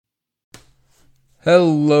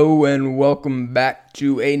Hello and welcome back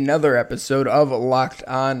to another episode of Locked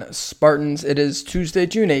On Spartans. It is Tuesday,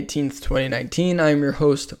 June 18th, 2019. I'm your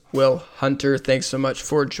host, Will Hunter. Thanks so much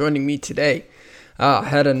for joining me today.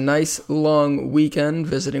 Had a nice long weekend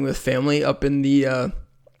visiting with family up in the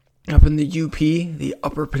UP, the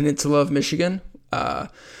Upper Peninsula of Michigan.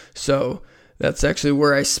 So that's actually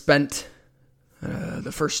where I spent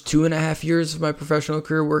the first 2.5 years of my professional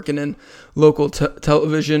career working in local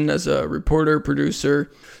television as a reporter, producer.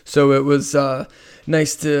 So it was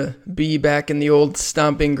nice to be back in the old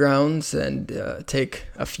stomping grounds and take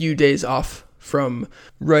a few days off from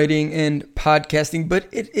writing and podcasting. But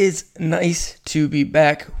it is nice to be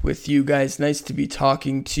back with you guys. Nice to be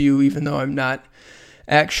talking to you, even though I'm not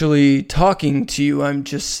actually talking to you. I'm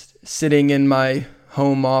just sitting in my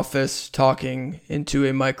home office talking into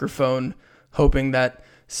a microphone, hoping that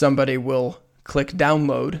somebody will click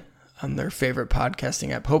download on their favorite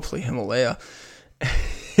podcasting app, hopefully Himalaya,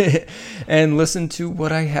 and listen to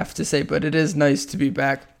what I have to say. But it is nice to be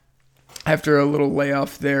back after a little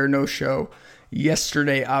layoff there. No show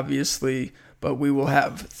yesterday, obviously, but we will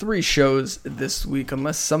have 3 shows this week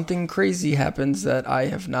unless something crazy happens that I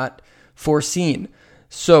have not foreseen.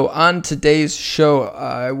 So on today's show,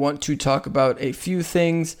 I want to talk about a few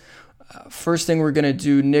things. First thing we're going to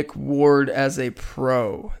do, Nick Ward as a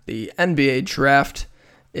pro. The NBA draft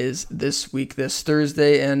is this week, this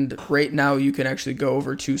Thursday, and right now you can actually go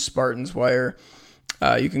over to Spartans Wire.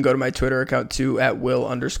 You can go to my Twitter account too, at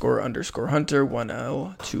Will__Hunter,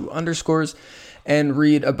 1L, 2 underscores, and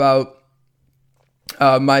read about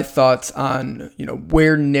my thoughts on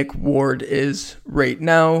where Nick Ward is right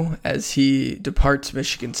now as he departs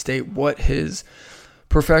Michigan State, what his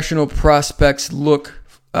professional prospects look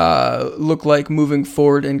like moving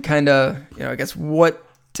forward, and kind of, I guess, what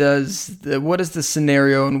is the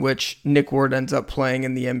scenario in which Nick Ward ends up playing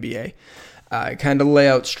in the NBA. I kind of lay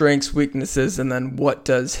out strengths, weaknesses, and then what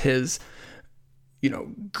does his,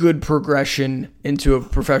 good progression into a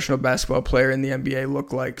professional basketball player in the NBA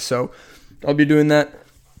look like. So I'll be doing that,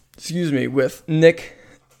 with Nick.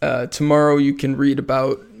 Tomorrow you can read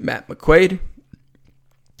about Matt McQuaid,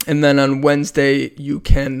 and then on Wednesday you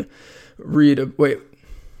can read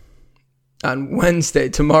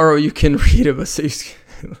tomorrow you can read about.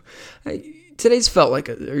 Yesterday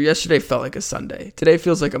felt like a Sunday. Today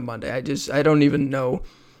feels like a Monday. I don't even know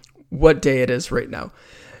what day it is right now.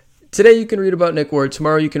 Today you can read about Nick Ward.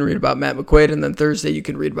 Tomorrow you can read about Matt McQuaid, and then Thursday you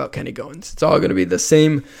can read about Kenny Goins. It's all going to be the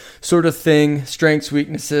same sort of thing: strengths,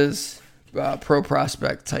 weaknesses, pro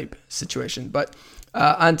prospect type situation. But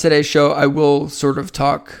on today's show, I will sort of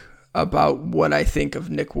talk about what I think of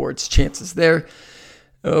Nick Ward's chances there.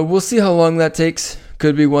 We'll see how long that takes.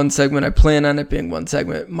 Could be one segment. I plan on it being one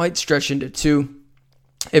segment. It might stretch into 2.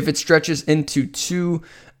 If it stretches into 2,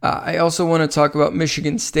 I also want to talk about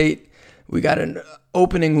Michigan State. We got an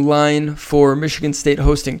opening line for Michigan State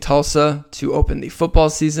hosting Tulsa to open the football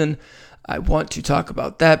season. I want to talk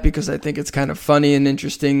about that because I think it's kind of funny and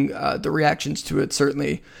interesting. The reactions to it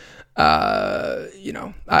certainly,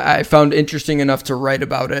 I found interesting enough to write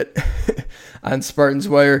about it on Spartans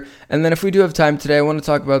Wire. And then if we do have time today, I want to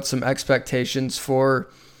talk about some expectations for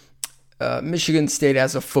Michigan State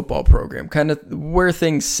as a football program, kind of where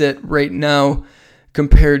things sit right now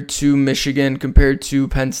compared to Michigan, compared to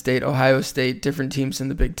Penn State, Ohio State, different teams in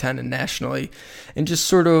the Big Ten and nationally, and just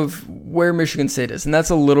sort of where Michigan State is. And that's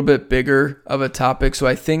a little bit bigger of a topic, so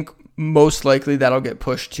I think most likely that'll get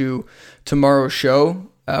pushed to tomorrow's show,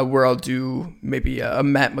 where I'll do maybe a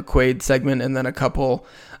Matt McQuaid segment and then a couple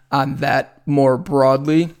on that more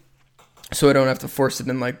broadly, so I don't have to force it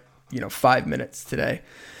in 5 minutes today.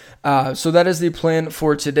 So that is the plan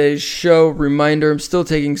for today's show. Reminder, I'm still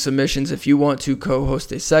taking submissions. If you want to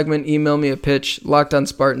co-host a segment, email me a pitch,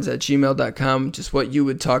 lockedonspartans@gmail.com, just what you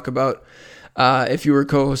would talk about if you were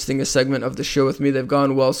co-hosting a segment of the show with me. They've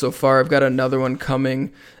gone well so far. I've got another one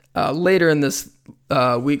coming later in this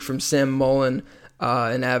week from Sam Mullen,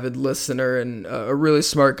 an avid listener and a really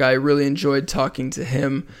smart guy. Really enjoyed talking to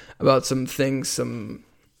him about some things, some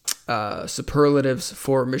superlatives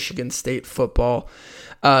for Michigan State football.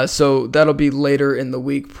 So that'll be later in the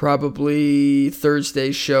week, probably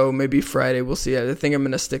Thursday's show, maybe Friday. We'll see. I think I'm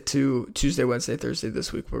going to stick to Tuesday, Wednesday, Thursday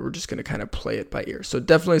this week, but we're just going to kind of play it by ear. So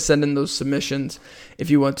definitely send in those submissions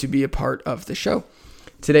if you want to be a part of the show.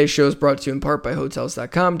 Today's show is brought to you in part by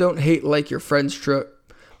Hotels.com. Don't hate like your friend's trip.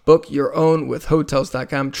 Book your own with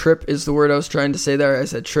Hotels.com. Trip is the word I was trying to say there. I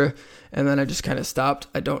said trip, and then I just kind of stopped.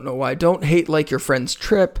 I don't know why. Don't hate like your friend's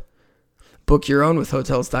trip. Book your own with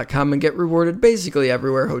Hotels.com and get rewarded basically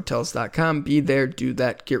everywhere. Hotels.com. Be there, do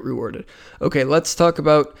that, get rewarded. Okay, let's talk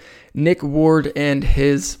about Nick Ward and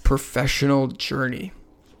his professional journey.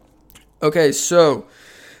 Okay, so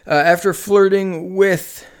after flirting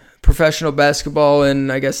with professional basketball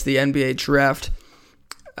and I guess the NBA draft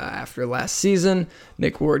after last season,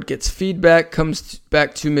 Nick Ward gets feedback, comes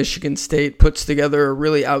back to Michigan State, puts together a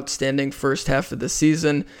really outstanding first half of the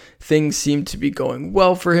season. Things seem to be going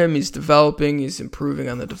well for him. He's developing, he's improving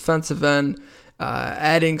on the defensive end,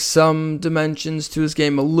 adding some dimensions to his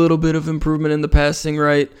game, a little bit of improvement in the passing,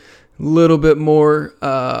 right? A little bit more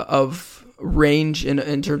of range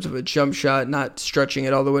in terms of a jump shot, not stretching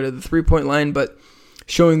it all the way to the three-point line, but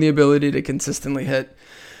showing the ability to consistently hit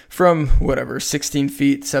from 16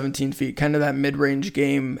 feet, 17 feet, kind of that mid-range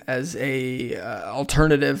game as a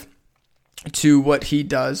alternative to what he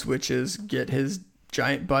does, which is get his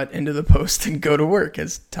giant butt into the post and go to work,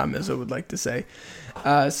 as Tom Izzo would like to say.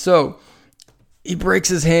 So he breaks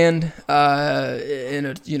his hand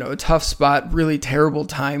in a tough spot, really terrible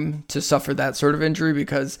time to suffer that sort of injury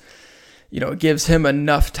because it gives him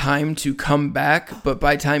enough time to come back. But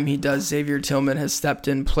by the time he does, Xavier Tillman has stepped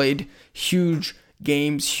in, played huge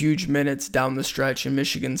games, huge minutes down the stretch, and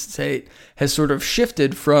Michigan State has sort of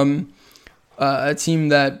shifted from a team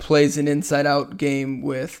that plays an inside-out game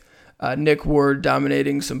with Nick Ward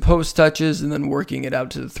dominating some post touches and then working it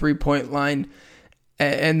out to the three-point line.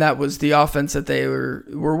 And that was the offense that they were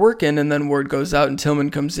working, and then Ward goes out and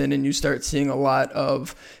Tillman comes in, and you start seeing a lot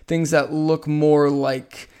of things that look more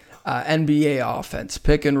like NBA offense,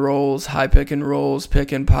 pick and rolls, high pick and rolls,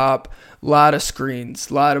 pick and pop, a lot of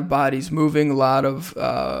screens, a lot of bodies moving, a lot of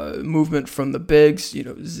movement from the bigs.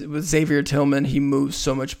 With Xavier Tillman, he moves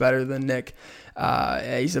so much better than Nick.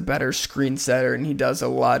 He's a better screen setter, and he does a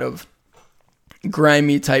lot of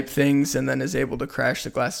grimy type things and then is able to crash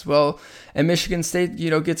the glass as well. And Michigan State,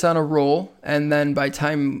 gets on a roll, and then by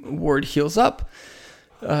time Ward heals up,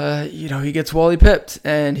 he gets Wally pipped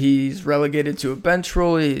and he's relegated to a bench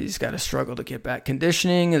role. He's got to struggle to get back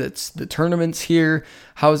conditioning. It's the tournaments here.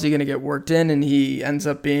 How is he going to get worked in? And he ends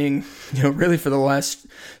up being, really for the last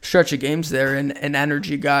stretch of games there, an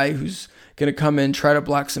energy guy who's going to come in, try to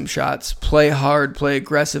block some shots, play hard, play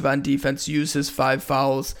aggressive on defense, use his 5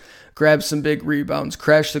 fouls, grab some big rebounds,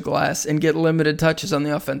 crash the glass, and get limited touches on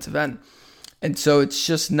the offensive end. And so it's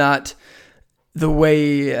just not the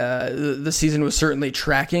way the season was certainly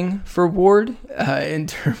tracking for Ward in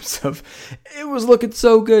terms of it was looking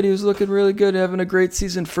so good. He was looking really good, having a great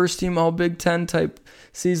season, first team all Big Ten type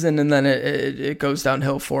season, and then it goes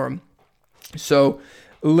downhill for him. So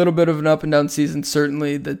a little bit of an up and down season.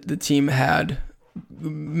 Certainly the team had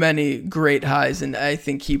many great highs, and I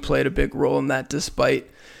think he played a big role in that despite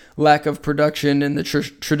lack of production in the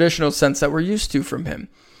traditional sense that we're used to from him.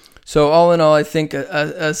 So all in all, I think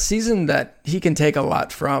a season that he can take a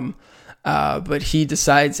lot from, but he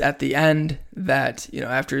decides at the end that,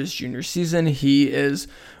 after his junior season, he is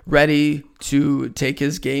ready to take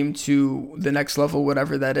his game to the next level,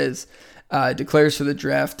 whatever that is, declares for the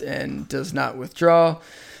draft and does not withdraw,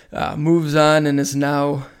 moves on and is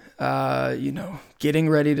now, getting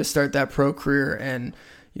ready to start that pro career. And,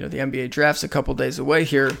 the NBA draft's a couple days away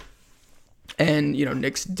here. And,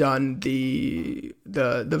 Nick's done the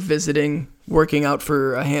visiting, working out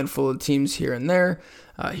for a handful of teams here and there.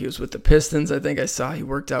 He was with the Pistons. I think I saw he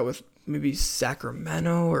worked out with maybe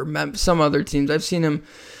Sacramento or some other teams. I've seen him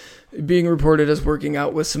being reported as working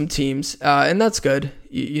out with some teams, and that's good.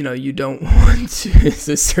 You don't want to. This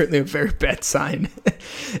is certainly a very bad sign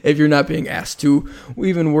if you're not being asked to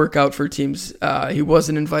even work out for teams. He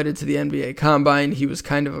wasn't invited to the NBA Combine. He was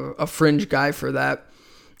kind of a fringe guy for that.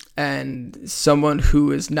 And someone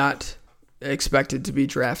who is not expected to be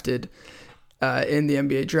drafted in the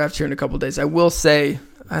NBA draft here in a couple of days. I will say,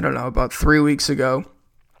 about 3 weeks ago,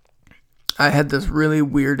 I had this really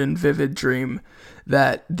weird and vivid dream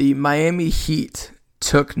that the Miami Heat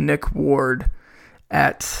took Nick Ward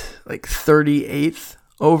at 38th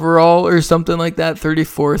overall or something like that,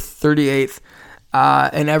 34th, 38th,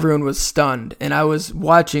 and everyone was stunned. And I was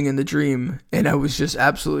watching in the dream, and I was just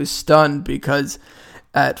absolutely stunned because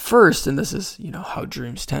at first, and this is, how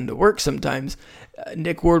dreams tend to work sometimes,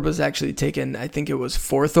 Nick Ward was actually taken, I think it was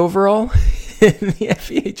 4th overall in the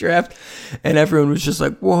NBA draft, and everyone was just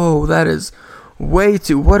like, whoa, that is way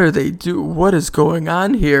too, what is going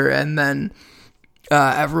on here? And then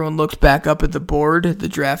everyone looked back up at the board, the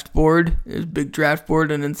draft board, big draft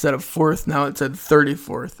board, and instead of 4th, now it said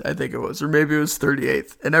 34th, I think it was, or maybe it was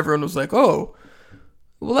 38th, and everyone was like, oh,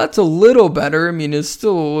 well, that's a little better. I mean, it's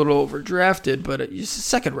still a little overdrafted, but it's a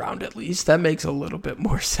second round at least. That makes a little bit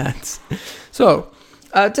more sense. So,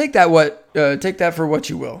 Take that for what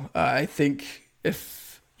you will. I think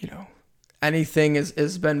if anything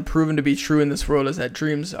has been proven to be true in this world, is that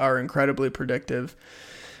dreams are incredibly predictive,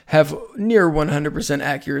 have near 100%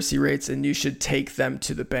 accuracy rates, and you should take them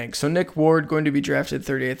to the bank. So Nick Ward going to be drafted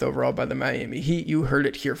 38th overall by the Miami Heat. You heard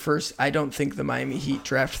it here first. I don't think the Miami Heat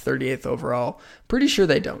draft 38th overall. Pretty sure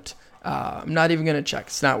they don't. I'm not even going to check.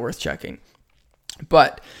 It's not worth checking.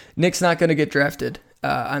 But Nick's not going to get drafted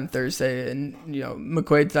on Thursday, and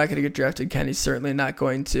McQuaid's not going to get drafted. Kenny's certainly not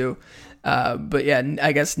going to. But yeah,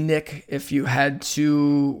 I guess Nick, if you had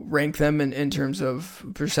to rank them in terms of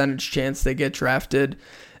percentage chance they get drafted,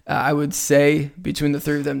 I would say between the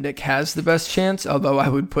three of them, Nick has the best chance, although I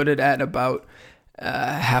would put it at about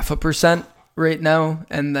 0.5% right now.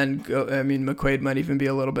 And then McQuaid might even be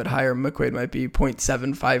a little bit higher. McQuaid might be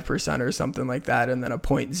 0.75% or something like that, and then a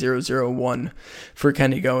 0.001 for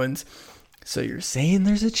Kenny Goins. So you're saying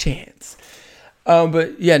there's a chance.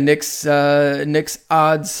 But yeah, Nick's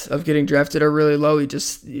odds of getting drafted are really low.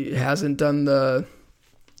 He hasn't done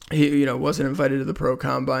he wasn't invited to the pro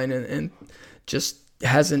combine and just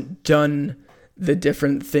hasn't done the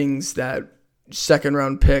different things that second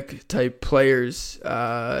round pick type players,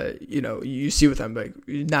 you see with them, like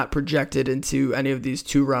not projected into any of these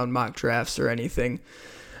 2-round mock drafts or anything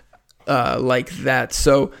like that.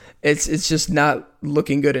 So it's just not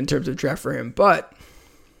looking good in terms of draft for him. But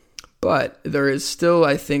there is still,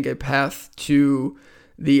 I think, a path to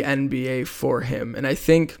the NBA for him. And I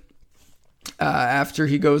think after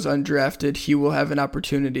he goes undrafted, he will have an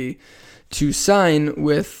opportunity to sign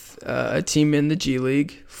with a team in the G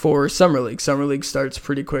League for Summer League. Summer League starts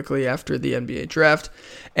pretty quickly after the NBA draft,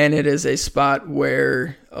 and it is a spot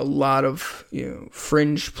where a lot of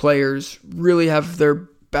fringe players really have their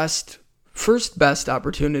first best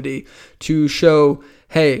opportunity to show,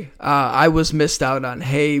 hey, I was missed out on.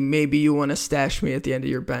 Hey, maybe you want to stash me at the end of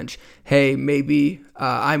your bench. Hey, maybe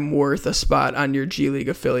I'm worth a spot on your G League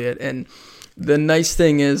affiliate. And the nice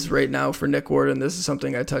thing is right now for Nick Ward, and this is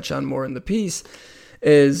something I touch on more in the piece,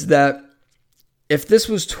 is that if this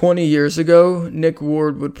was 20 years ago, Nick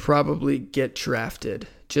Ward would probably get drafted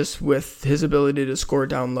just with his ability to score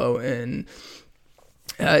down low and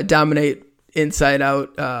dominate inside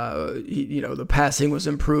out. The passing was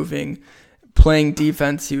improving. Playing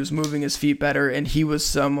defense, he was moving his feet better, and he was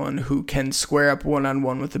someone who can square up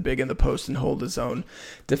one-on-one with the big in the post and hold his own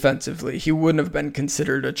defensively. He wouldn't have been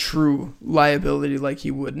considered a true liability like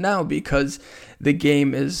he would now, because the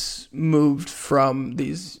game is moved from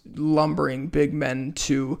these lumbering big men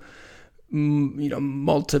to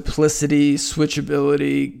multiplicity,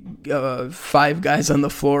 switchability, 5 guys on the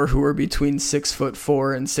floor who are between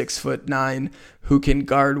 6'4" and 6'9", who can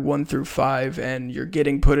guard 1 through 5, and you're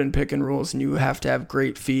getting put in pick and rolls, and you have to have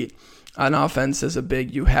great feet. On offense as a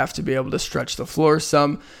big, you have to be able to stretch the floor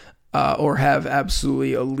some, or have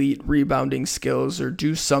absolutely elite rebounding skills, or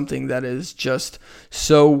do something that is just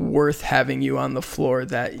so worth having you on the floor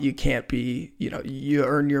that you can't be, you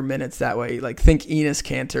earn your minutes that way. Like, think Enes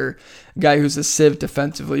Kanter, a guy who's a sieve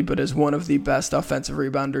defensively, but is one of the best offensive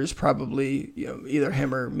rebounders, probably, either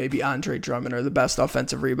him or maybe Andre Drummond are the best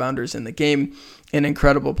offensive rebounders in the game. An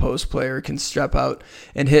incredible post player, can step out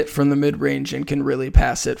and hit from the mid-range and can really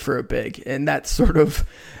pass it for a big. And that's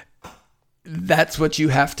what you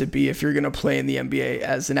have to be if you're going to play in the NBA,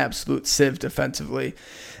 as an absolute sieve defensively.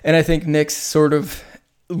 And I think Nick's sort of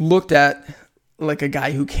looked at like a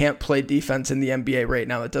guy who can't play defense in the NBA right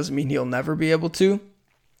now. That doesn't mean he'll never be able to.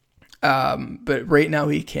 But right now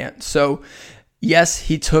he can't. So yes,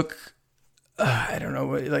 he took, I don't know,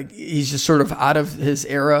 like he's just sort of out of his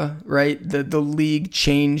era, right? The league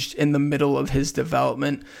changed in the middle of his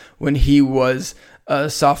development when he was a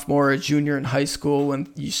sophomore, a junior in high school, when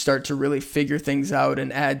you start to really figure things out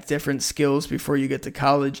and add different skills before you get to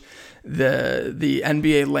college. The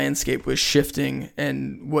NBA landscape was shifting,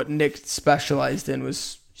 and what Nick specialized in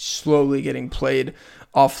was slowly getting played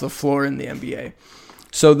off the floor in the NBA.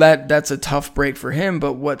 So that's a tough break for him,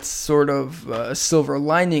 but what's sort of a silver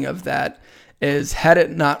lining of that is, had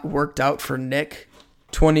it not worked out for Nick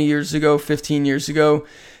 20 years ago, 15 years ago,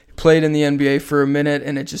 played in the NBA for a minute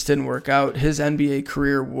and it just didn't work out, his NBA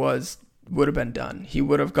career would have been done. He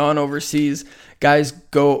would have gone overseas. Guys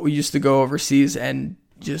used to go overseas and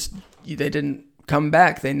just they didn't come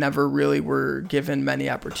back. They never really were given many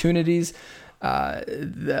opportunities.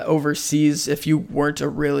 The overseas, if you weren't a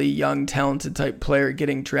really young, talented type player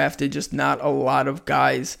getting drafted, just not a lot of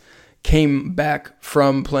guys came back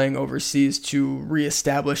from playing overseas to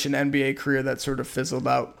reestablish an NBA career that sort of fizzled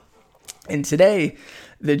out. And today,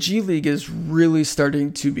 the G League is really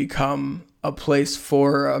starting to become a place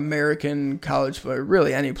for American college players,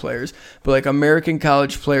 really any players, but like American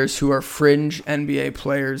college players who are fringe NBA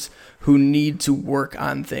players who need to work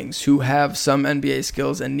on things, who have some NBA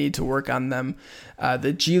skills and need to work on them.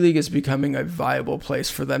 The G League is becoming a viable place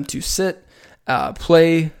for them to sit,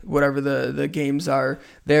 play whatever the games are.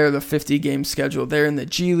 They're the 50-game schedule. They're in the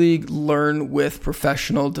G League, learn with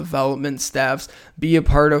professional development staffs, be a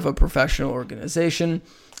part of a professional organization,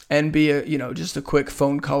 and be just a quick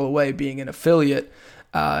phone call away being an affiliate,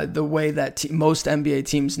 the way that most NBA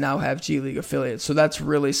teams now have G League affiliates. So that's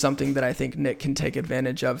really something that I think Nick can take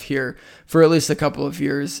advantage of here for at least a couple of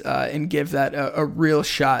years, and give that a real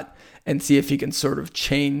shot and see if he can sort of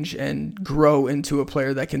change and grow into a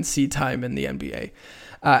player that can see time in the NBA.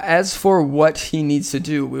 As for what he needs to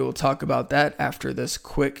do, we will talk about that after this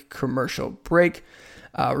quick commercial break.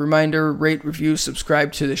 Reminder, rate, review,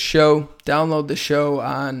 subscribe to the show, download the show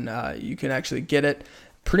on, you can actually get it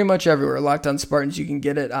pretty much everywhere. Locked On Spartans, you can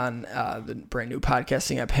get it on the brand new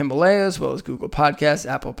podcasting app Himalaya, as well as Google Podcasts,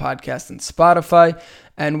 Apple Podcasts, and Spotify.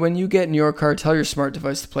 And when you get in your car, tell your smart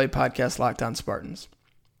device to play podcast Locked On Spartans.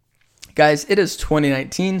 Guys, it is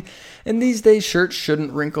 2019, and these days shirts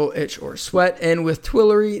shouldn't wrinkle, itch, or sweat, and with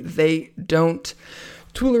Twillory, they don't.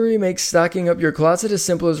 Twillory makes stocking up your closet as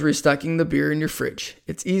simple as restocking the beer in your fridge.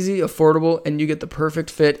 It's easy, affordable, and you get the perfect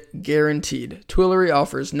fit guaranteed. Twillory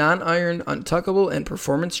offers non-iron, untuckable, and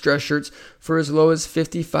performance dress shirts for as low as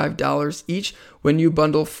 $55 each when you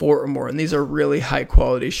bundle 4 or more. And these are really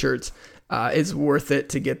high-quality shirts. It's worth it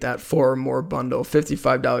to get that 4 or more bundle.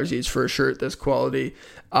 $55 each for a shirt this quality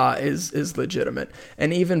is legitimate.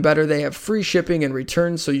 And even better, they have free shipping and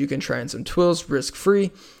returns, so you can try on some Twills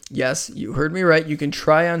risk-free. Yes, you heard me right. You can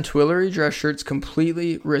try on Twillory dress shirts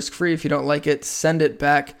completely risk-free. If you don't like it, send it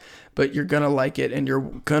back, but you're going to like it and you're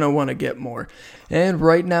going to want to get more. And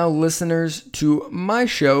right now, listeners to my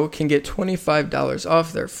show can get $25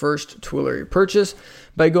 off their first Twillory purchase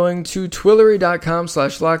by going to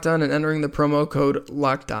Twillory.com/lockedon and entering the promo code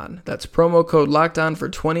LOCKEDON. That's promo code LOCKEDON for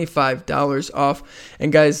 $25 off.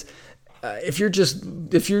 And guys, if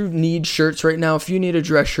you need shirts right now, if you need a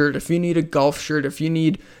dress shirt, if you need a golf shirt, if you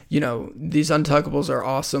need, these untuckables are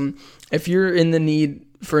awesome. If you're in the need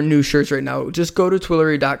for new shirts right now, just go to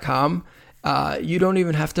Twillory.com. You don't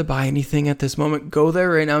even have to buy anything at this moment. Go there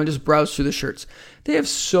right now and just browse through the shirts. They have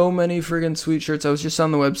so many friggin' sweet shirts. I was just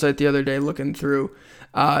on the website the other day looking through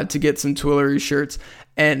to get some Twillory shirts,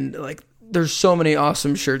 and like there's so many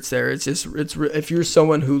awesome shirts there. It's if you're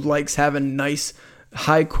someone who likes having nice,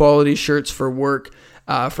 high quality shirts for work,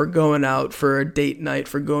 for going out, for a date night,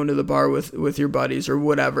 for going to the bar with your buddies or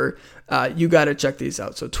whatever, you got to check these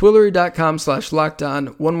out. So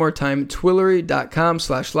Twillory.com/lockedon. One more time,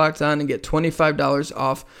 Twillory.com/lockedon, and get $25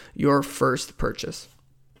 off your first purchase.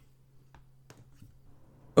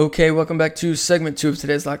 Okay, welcome back to segment 2 of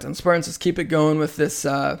today's Locked On Spartans. Let's keep it going with this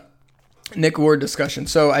Nick Ward discussion.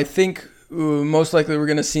 So I think most likely we're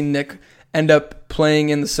going to see Nick end up playing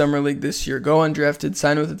in the Summer League this year. Go undrafted,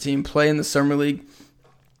 sign with a team, play in the Summer League.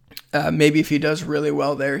 Maybe if he does really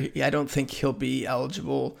well there, I don't think he'll be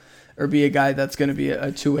eligible or be a guy that's going to be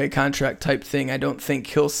a two-way contract type thing. I don't think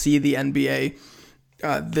he'll see the NBA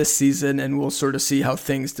this season, and we'll sort of see how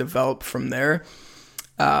things develop from there.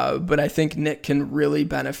 But I think Nick can really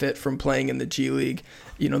benefit from playing in the G League.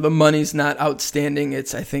 The money's not outstanding.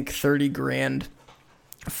 It's, I think, $30,000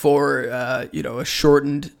 for, a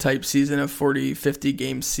shortened type season, a 40, 50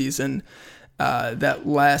 game season, that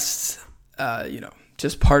lasts,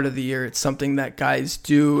 just part of the year. It's something that guys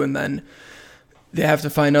do, and then they have to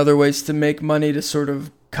find other ways to make money to sort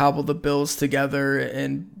of cobble the bills together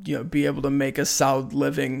and, be able to make a solid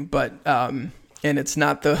living. But, and it's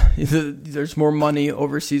not there's more money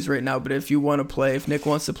overseas right now, but if Nick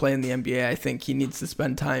wants to play in the NBA, I think he needs to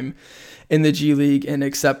spend time in the G League and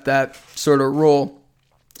accept that sort of role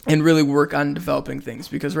and really work on developing things,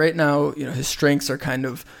 because right now, his strengths are kind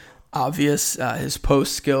of obvious. His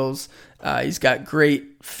post skills, he's got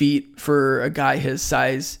great feet for a guy his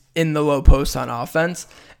size in the low post on offense.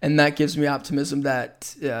 And that gives me optimism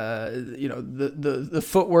that, the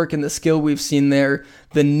footwork and the skill we've seen there,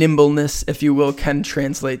 the nimbleness, if you will, can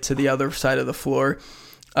translate to the other side of the floor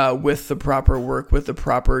with the proper work, with the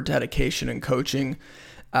proper dedication and coaching.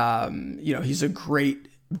 He's a great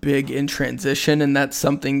big in transition, and that's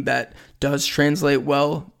something that does translate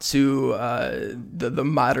well to the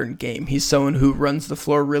modern game. He's someone who runs the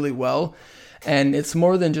floor really well, and it's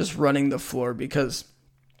more than just running the floor, because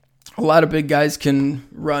a lot of big guys can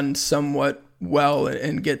run somewhat well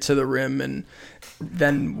and get to the rim, and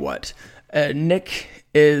then what? Nick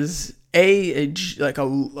is like a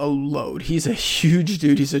load. He's a huge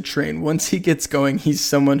dude. He's a train. Once he gets going, he's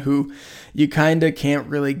someone who you kind of can't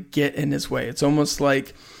really get in his way. It's almost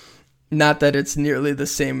like, not that it's nearly the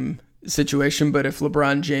same situation, but if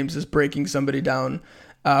LeBron James is breaking somebody down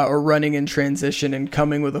or running in transition and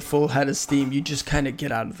coming with a full head of steam, you just kind of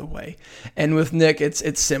get out of the way. And with Nick,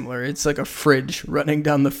 it's similar. It's like a fridge running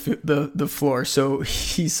down the floor. So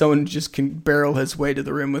he's someone who just can barrel his way to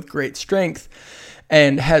the rim with great strength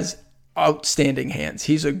and has outstanding hands.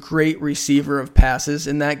 He's a great receiver of passes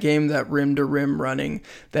in that game, that rim to rim running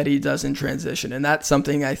that he does in transition. And that's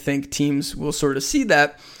something I think teams will sort of see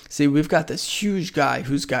that. See, we've got this huge guy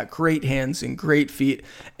who's got great hands and great feet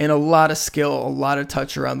and a lot of skill, a lot of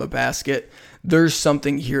touch around the basket. There's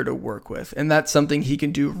something here to work with. And that's something he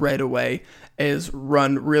can do right away, is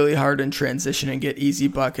run really hard in transition and get easy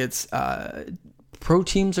buckets. Pro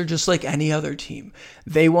teams are just like any other team.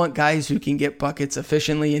 They want guys who can get buckets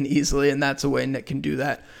efficiently and easily, and that's a way Nick can do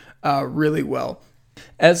that really well.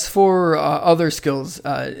 As for other skills,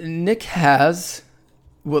 Nick has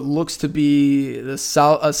what looks to be a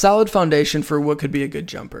solid foundation for what could be a good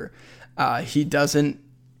jumper. He doesn't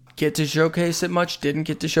get to showcase it much, didn't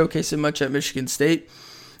get to showcase it much at Michigan State,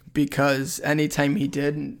 because anytime he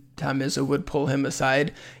did, Tom Izzo would pull him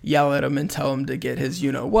aside, yell at him, and tell him to get his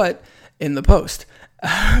you-know-what in the post,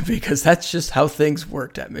 because that's just how things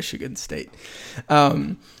worked at Michigan State.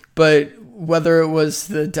 But whether it was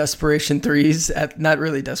the desperation threes, not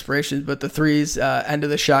really desperation, but the threes, end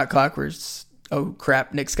of the shot clock where oh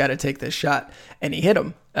crap, Nick's got to take this shot, and he hit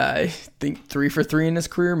him. I think 3 for 3 in his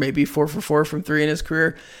career, maybe 4 for 4 from 3 in his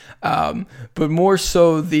career. But more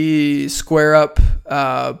so the square up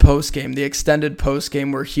post game, the extended post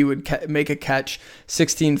game where he would make a catch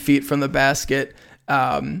 16 feet from the basket,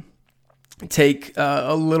 take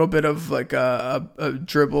a little bit of like a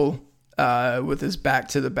dribble with his back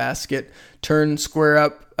to the basket, turn square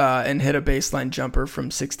up and hit a baseline jumper from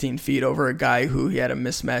 16 feet over a guy who he had a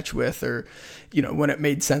mismatch with, or when it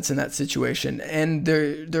made sense in that situation. And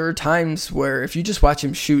there are times where if you just watch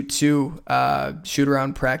him shoot shoot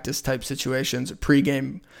around practice type situations,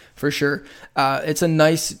 pregame for sure, it's a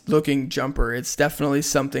nice looking jumper. It's definitely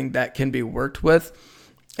something that can be worked with.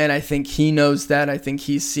 And I think he knows that. I think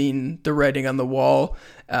he's seen the writing on the wall,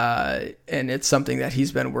 and it's something that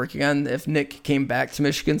he's been working on. If Nick came back to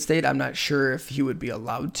Michigan State, I'm not sure if he would be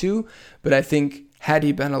allowed to, but I think had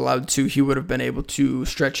he been allowed to, he would have been able to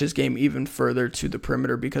stretch his game even further to the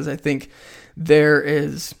perimeter, because I think there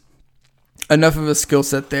is enough of a skill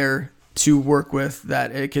set there to work with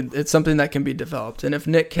that it's something that can be developed. And if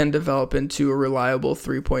Nick can develop into a reliable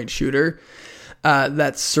three-point shooter,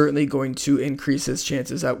 that's certainly going to increase his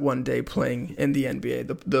chances at one day playing in the NBA.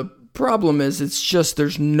 The problem is it's just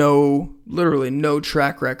there's literally no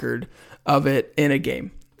track record of it in a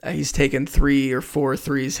game. He's taken 3 or 4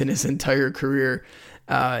 threes in his entire career.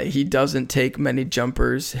 He doesn't take many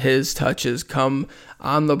jumpers. His touches come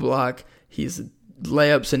on the block. He's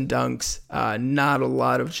layups and dunks, not a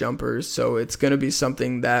lot of jumpers. So it's going to be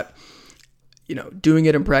something that, doing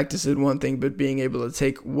it in practice is one thing, but being able to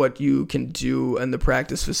take what you can do in the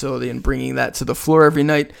practice facility and bringing that to the floor every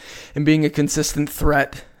night and being a consistent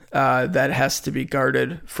threat that has to be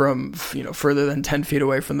guarded from, further than 10 feet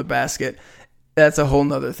away from the basket, that's a whole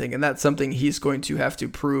nother thing. And that's something he's going to have to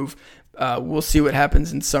prove. We'll see what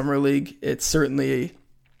happens in Summer League. It's certainly,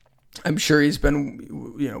 I'm sure he's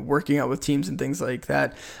been, working out with teams and things like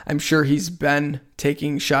that. I'm sure he's been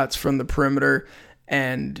taking shots from the perimeter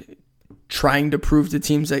and trying to prove to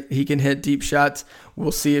teams that he can hit deep shots.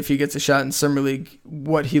 We'll see if he gets a shot in Summer League,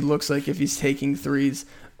 what he looks like, if he's taking threes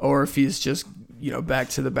or if he's just, back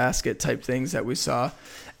to the basket type things that we saw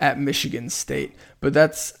at Michigan State. But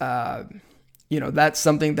that's, that's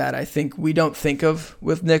something that I think we don't think of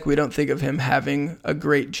with Nick. We don't think of him having a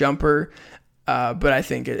great jumper, but I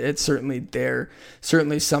think it's certainly there.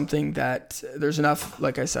 Certainly something that there's enough,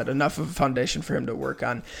 like I said, enough of a foundation for him to work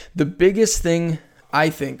on. The biggest thing, I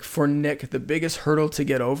think, for Nick, the biggest hurdle to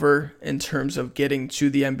get over in terms of getting to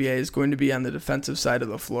the NBA is going to be on the defensive side of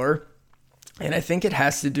the floor. And I think it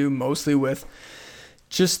has to do mostly with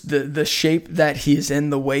just the shape that he's in,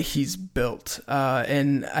 the way he's built.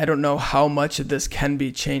 And I don't know how much of this can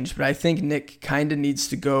be changed, but I think Nick kind of needs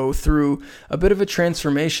to go through a bit of a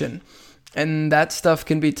transformation. And that stuff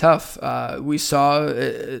can be tough. We saw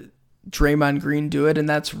Draymond Green do it, and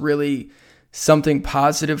that's really something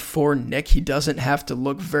positive for Nick. He doesn't have to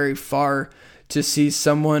look very far to see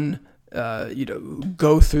someone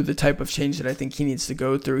go through the type of change that I think he needs to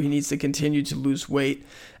go through. He needs to continue to lose weight,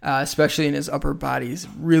 especially in his upper body. He's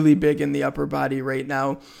really big in the upper body right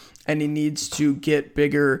now, and he needs to get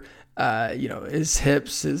bigger his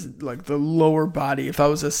hips, his like the lower body. If I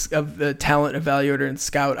was a talent evaluator and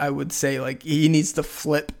scout, I would say like he needs to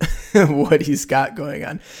flip what he's got going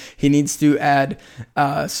on. He needs to add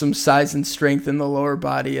some size and strength in the lower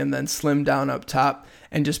body and then slim down up top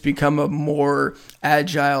and just become a more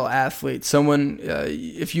agile athlete. Someone,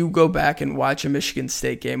 if you go back and watch a Michigan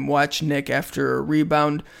State game, watch Nick after a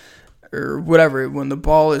rebound or whatever, when the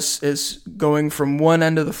ball is going from one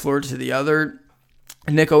end of the floor to the other,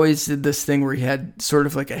 Nick always did this thing where he had sort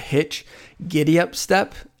of like a hitch, giddy up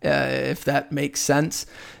step, if that makes sense,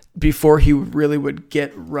 before he really would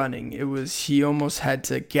get running. He almost had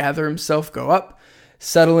to gather himself, go up,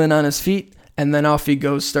 settle in on his feet, and then off he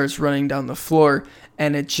goes, starts running down the floor.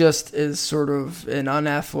 And it just is sort of an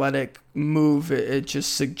unathletic move. It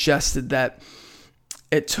just suggested that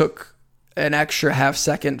it took an extra half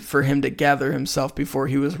second for him to gather himself before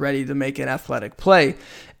he was ready to make an athletic play.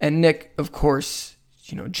 And Nick, of course,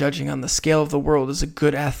 judging on the scale of the world, is a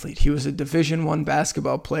good athlete. He was a Division I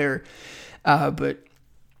basketball player, but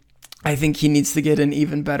I think he needs to get in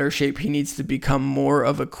even better shape. He needs to become more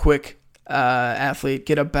of a quick athlete,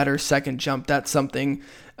 get a better second jump. That's something,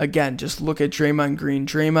 again, just look at Draymond Green.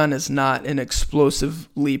 Draymond is not an explosive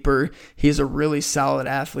leaper. He's a really solid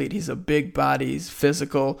athlete. He's a big body. He's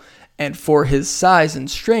physical. And for his size and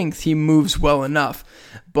strength, he moves well enough.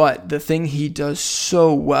 But the thing he does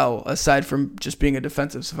so well, aside from just being a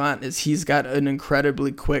defensive savant, is he's got an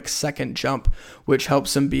incredibly quick second jump, which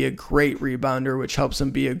helps him be a great rebounder, which helps him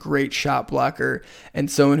be a great shot blocker, and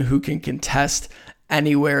someone who can contest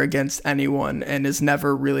anywhere against anyone and is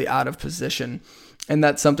never really out of position. And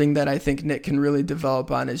that's something that I think Nick can really develop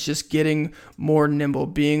on, is just getting more nimble,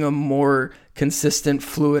 being a more consistent,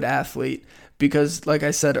 fluid athlete. Because like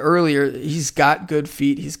I said earlier, he's got good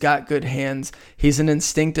feet, he's got good hands, he's an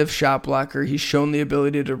instinctive shot blocker, he's shown the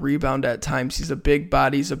ability to rebound at times, he's a big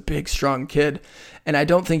body, he's a big, strong kid. And I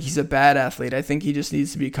don't think he's a bad athlete. I think he just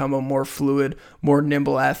needs to become a more fluid, more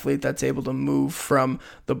nimble athlete that's able to move from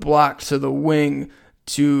the block to the wing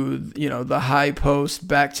to the high post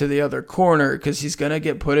back to the other corner, because he's going to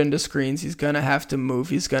get put into screens, he's going to have to move,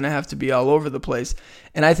 he's going to have to be all over the place,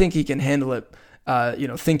 and I think he can handle it.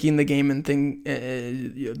 Thinking the game and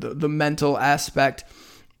the mental aspect,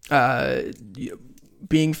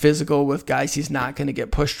 being physical with guys he's not going to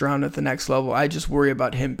get pushed around at the next level. I just worry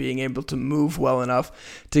about him being able to move well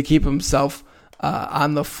enough to keep himself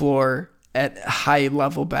on the floor at high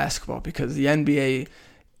level basketball, because the NBA,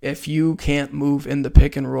 if you can't move in the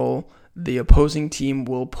pick and roll, the opposing team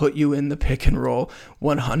will put you in the pick and roll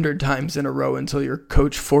 100 times in a row until your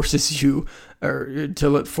coach forces you, or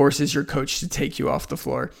until it forces your coach to take you off the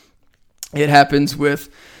floor. It happens with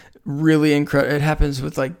it happens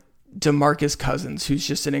with like DeMarcus Cousins, who's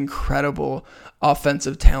just an incredible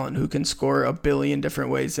offensive talent who can score a billion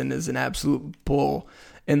different ways and is an absolute bull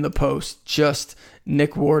in the post. Just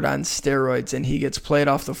Nick Ward on steroids, and he gets played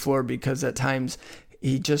off the floor because at times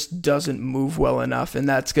he just doesn't move well enough. And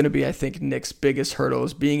that's going to be, I think, Nick's biggest hurdle,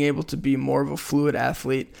 is being able to be more of a fluid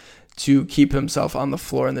athlete to keep himself on the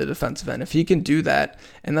floor in the defensive end. If he can do that,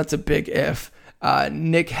 and that's a big if,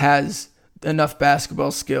 Nick has enough basketball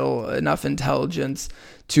skill, enough intelligence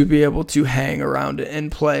to be able to hang around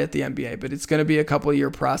and play at the NBA. But it's going to be a couple-year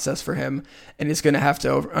process for him, and he's going to have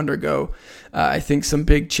to undergo, I think, some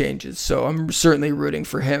big changes. So I'm certainly rooting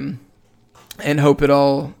for him and hope it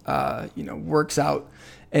all works out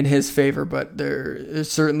in his favor, but there is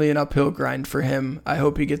certainly an uphill grind for him. I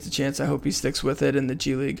hope he gets a chance. I hope he sticks with it in the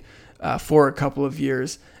G League for a couple of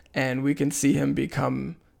years, and we can see him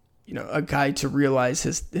become a guy to realize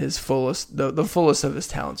his fullest, the fullest of his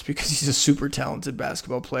talents, because he's a super talented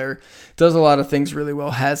basketball player, does a lot of things really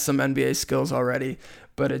well, has some NBA skills already,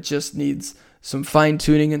 but it just needs some fine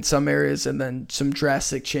tuning in some areas and then some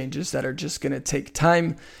drastic changes that are just going to take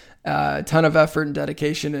time, a ton of effort and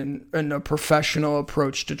dedication, and a professional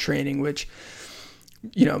approach to training, which,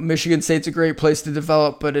 Michigan State's a great place to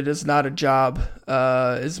develop, but it is not a job.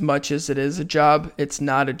 As much as it is a job, it's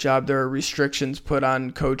not a job. There are restrictions put on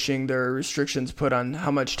coaching. There are restrictions put on how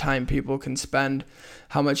much time people can spend,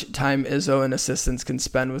 how much time Izzo and assistants can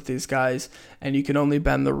spend with these guys, and you can only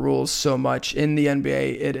bend the rules so much. In the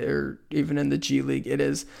NBA, or even in the G League, it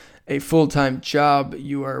is a full-time job.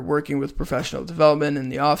 You are working with professional development. In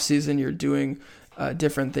the off-season, you're doing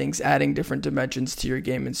different things, adding different dimensions to your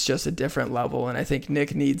game. It's just a different level, and I think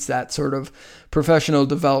Nick needs that sort of professional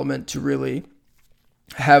development to really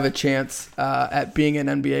have a chance at being an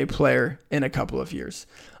NBA player in a couple of years.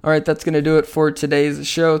 All right, that's going to do it for today's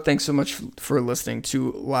show. Thanks so much for listening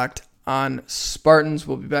to Locked On Spartans.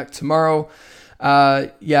 We'll be back tomorrow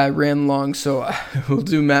I ran long, so we'll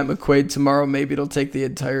do Matt McQuaid tomorrow. Maybe it'll take the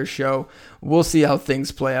entire show. We'll see how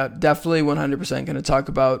things play out. Definitely 100% going to talk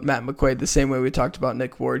about Matt McQuaid the same way we talked about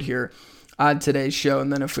Nick Ward here on today's show.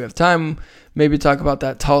 And then if we have time, maybe talk about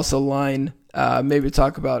that Tulsa line. Maybe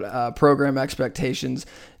talk about program expectations.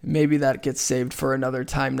 Maybe that gets saved for another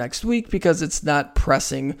time next week because it's not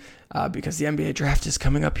pressing because the NBA draft is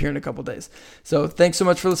coming up here in a couple days. So thanks so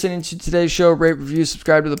much for listening to today's show. Rate, review,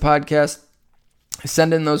 subscribe to the podcast.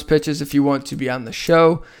 Send in those pitches if you want to be on the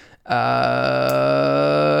show.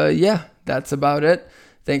 That's about it.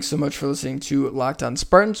 Thanks so much for listening to Locked On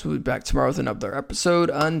Spartans. We'll be back tomorrow with another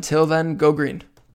episode. Until then, go green.